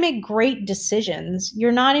not going to make great decisions.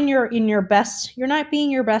 You're not you're not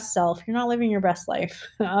being your best self. You're not living your best life.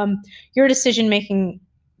 Your decision making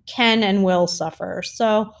can and will suffer.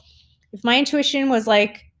 So if my intuition was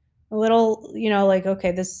like a little, like,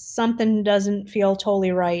 okay, this something doesn't feel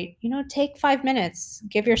totally right, take 5 minutes,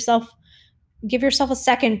 give yourself a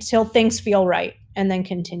second till things feel right, and then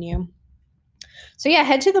continue. So yeah,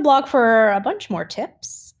 head to the blog for a bunch more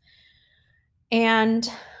tips. And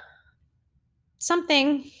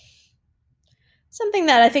something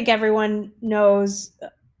that I think everyone knows,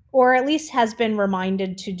 or at least has been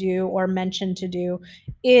reminded to do or mentioned to do,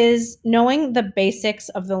 is knowing the basics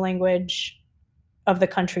of the language of the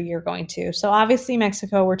country you're going to. So obviously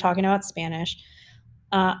Mexico, we're talking about Spanish.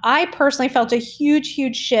 I personally felt a huge,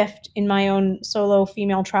 huge shift in my own solo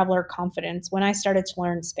female traveler confidence when I started to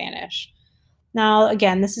learn Spanish. Now,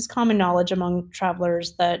 again, this is common knowledge among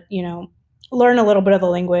travelers that, learn a little bit of the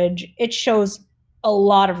language. It shows a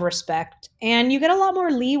lot of respect, and you get a lot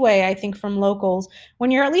more leeway, I think, from locals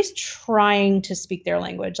when you're at least trying to speak their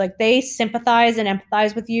language. Like, they sympathize and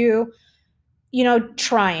empathize with you,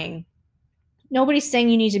 trying. Nobody's saying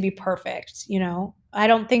you need to be perfect. I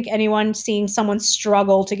don't think anyone seeing someone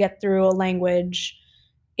struggle to get through a language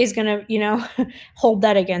is going to, hold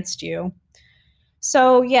that against you.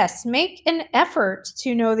 So yes, make an effort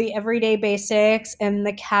to know the everyday basics and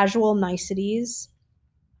the casual niceties.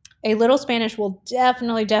 A little Spanish will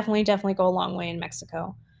definitely, definitely, definitely go a long way in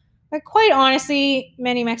Mexico. But quite honestly,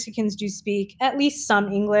 many Mexicans do speak at least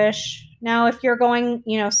some English. Now, if you're going,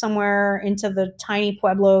 somewhere into the tiny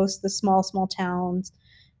pueblos, the small, small towns,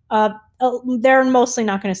 they're mostly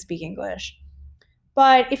not going to speak English.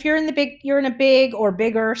 But if you're in a big or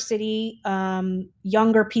bigger city,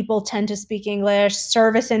 younger people tend to speak English.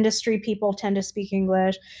 Service industry people tend to speak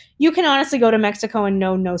English. You can honestly go to Mexico and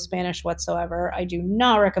know no Spanish whatsoever. I do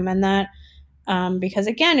not recommend that, because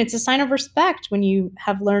again, it's a sign of respect when you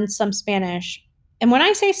have learned some Spanish. And when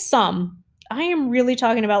I say some, I am really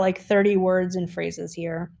talking about like 30 words and phrases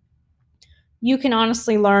here. You can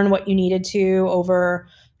honestly learn what you needed to over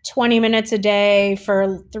 20 minutes a day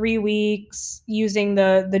for 3 weeks using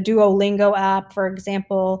the Duolingo app, for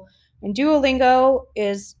example. And Duolingo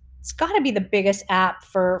it's got to be the biggest app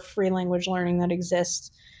for free language learning that exists.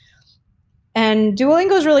 And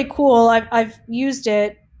Duolingo is really cool. I've used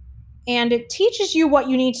it, and it teaches you what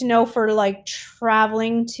you need to know for like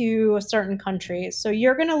traveling to a certain country. So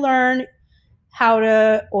you're going to learn how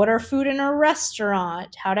to order food in a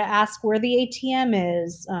restaurant, how to ask where the ATM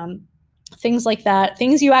is, things like that,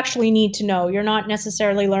 things you actually need to know. You're not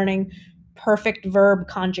necessarily learning perfect verb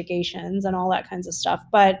conjugations and all that kinds of stuff,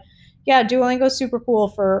 but yeah, Duolingo is super cool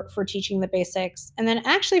for teaching the basics. And then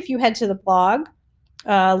actually, if you head to the blog,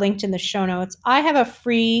 linked in the show notes, I have a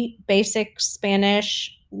free basic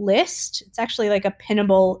Spanish list. It's actually like a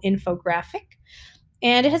pinnable infographic,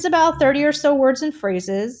 and it has about 30 or so words and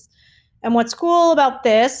phrases. And what's cool about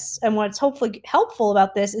this, and what's hopefully helpful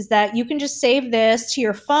about this, is that you can just save this to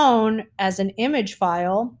your phone as an image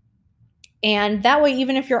file. And that way,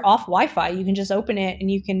 even if you're off Wi Fi, you can just open it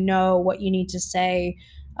and you can know what you need to say.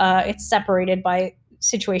 It's separated by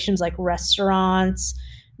situations like restaurants,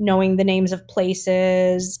 knowing the names of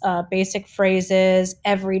places, basic phrases,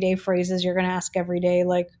 everyday phrases you're going to ask every day,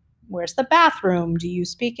 like, where's the bathroom? Do you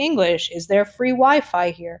speak English? Is there free Wi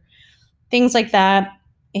Fi here? Things like that.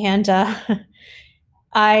 And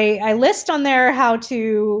I list on there how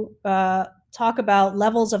to talk about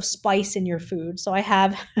levels of spice in your food. So I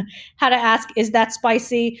have how to ask, is that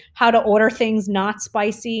spicy? How to order things not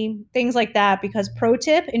spicy, things like that. Because pro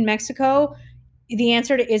tip, in Mexico, the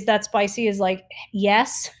answer to is that spicy is like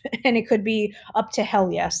yes, and it could be up to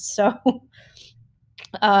hell yes. So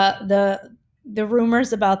the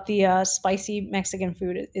rumors about the spicy Mexican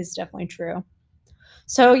food is definitely true.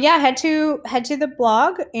 So yeah, head to the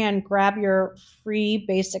blog and grab your free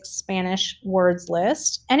basic Spanish words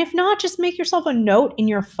list. And if not, just make yourself a note in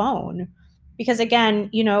your phone. Because again,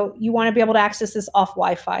 you want to be able to access this off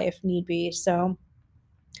Wi-Fi if need be. So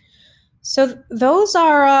those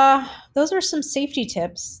are some safety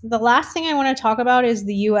tips. The last thing I want to talk about is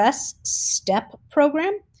the US STEP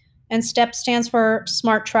program. And STEP stands for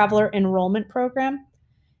Smart Traveler Enrollment Program.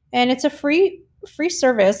 And it's a free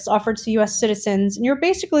service offered to US citizens, and you're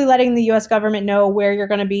basically letting the US government know where you're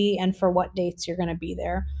going to be and for what dates you're going to be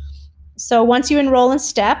there. So once you enroll in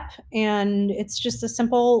STEP, and it's just a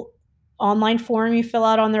simple online form you fill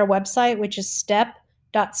out on their website, which is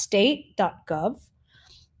step.state.gov.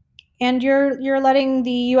 And you're letting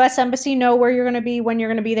the US Embassy know where you're going to be, when you're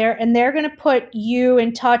going to be there, and they're going to put you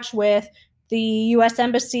in touch with the US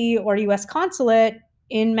Embassy or US Consulate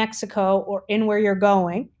in Mexico or in where you're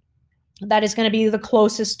going. That is going to be the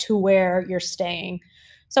closest to where you're staying.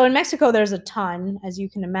 So in Mexico, there's a ton, as you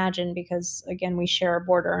can imagine, because again, we share a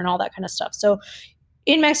border and all that kind of stuff. So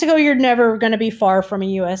in Mexico, you're never going to be far from a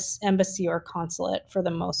US embassy or consulate for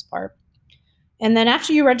the most part. And then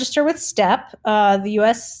after you register with STEP, the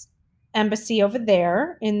US embassy over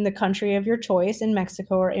there in the country of your choice, in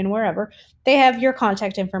Mexico or in wherever, they have your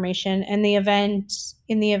contact information. And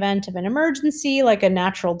in the event of an emergency, like a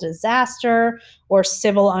natural disaster or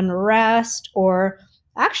civil unrest, or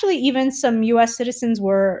actually even some US citizens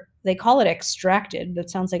were, they call it extracted. That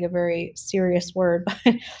sounds like a very serious word,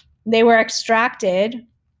 but they were extracted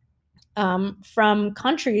from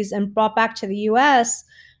countries and brought back to the US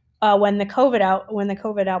when the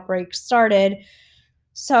COVID outbreak started.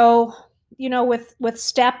 So, with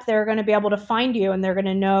STEP, they're going to be able to find you, and they're going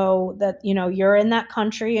to know that, you're in that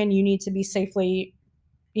country and you need to be safely,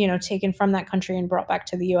 taken from that country and brought back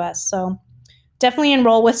to the US. So definitely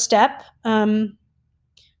enroll with STEP.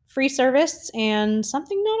 Free service and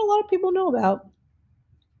something not a lot of people know about.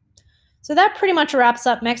 So that pretty much wraps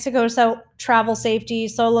up Mexico travel safety,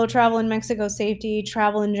 solo travel in Mexico safety,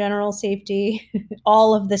 travel in general safety,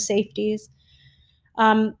 all of the safeties.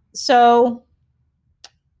 So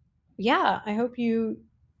yeah, I hope you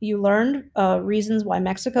learned reasons why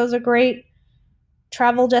Mexico is a great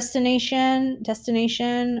travel destination,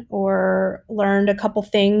 or learned a couple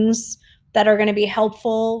things that are going to be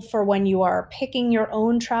helpful for when you are picking your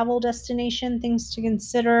own travel destination, things to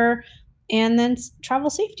consider, and then travel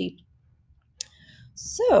safety.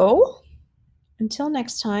 So until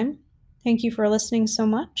next time, thank you for listening so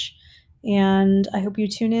much, and I hope you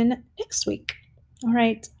tune in next week. All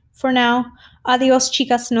right. For now, adios,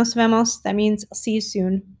 chicas, nos vemos. That means I'll see you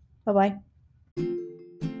soon. Bye-bye.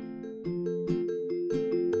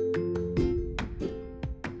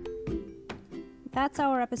 That's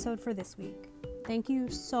our episode for this week. Thank you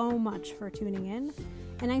so much for tuning in,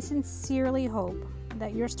 and I sincerely hope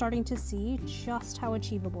that you're starting to see just how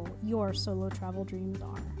achievable your solo travel dreams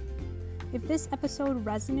are. If this episode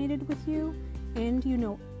resonated with you, and you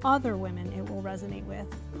know other women it will resonate with,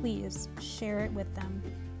 please share it with them.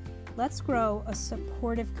 Let's grow a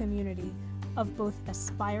supportive community of both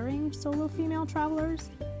aspiring solo female travelers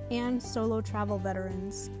and solo travel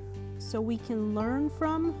veterans, so we can learn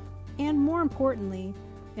from, and more importantly,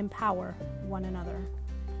 empower one another.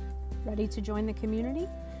 Ready to join the community?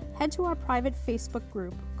 Head to our private Facebook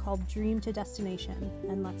group called Dream to Destination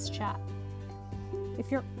and let's chat. If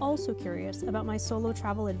you're also curious about my solo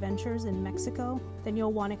travel adventures in Mexico, then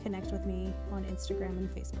you'll want to connect with me on Instagram and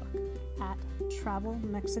Facebook at Travel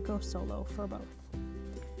Mexico Solo for both.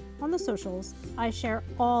 On the socials, I share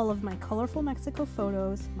all of my colorful Mexico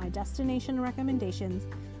photos, my destination recommendations,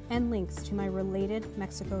 and links to my related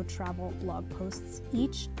Mexico travel blog posts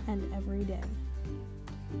each and every day.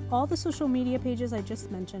 All the social media pages I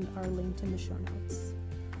just mentioned are linked in the show notes.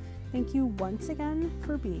 Thank you once again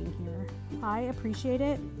for being here. I appreciate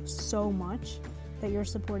it so much that you're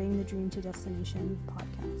supporting the Dream to Destination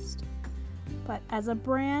podcast. But as a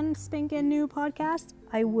brand spanking new podcast,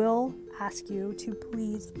 I will ask you to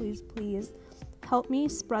please help me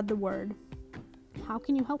spread the word. How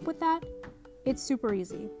can you help with that? It's super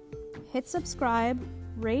easy. Hit subscribe,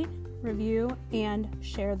 rate, review, and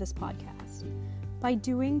share this podcast. By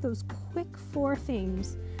doing those quick 4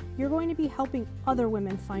 things, you're going to be helping other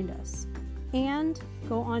women find us and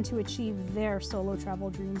go on to achieve their solo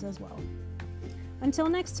travel dreams as well. Until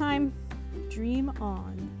next time, dream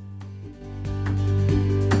on.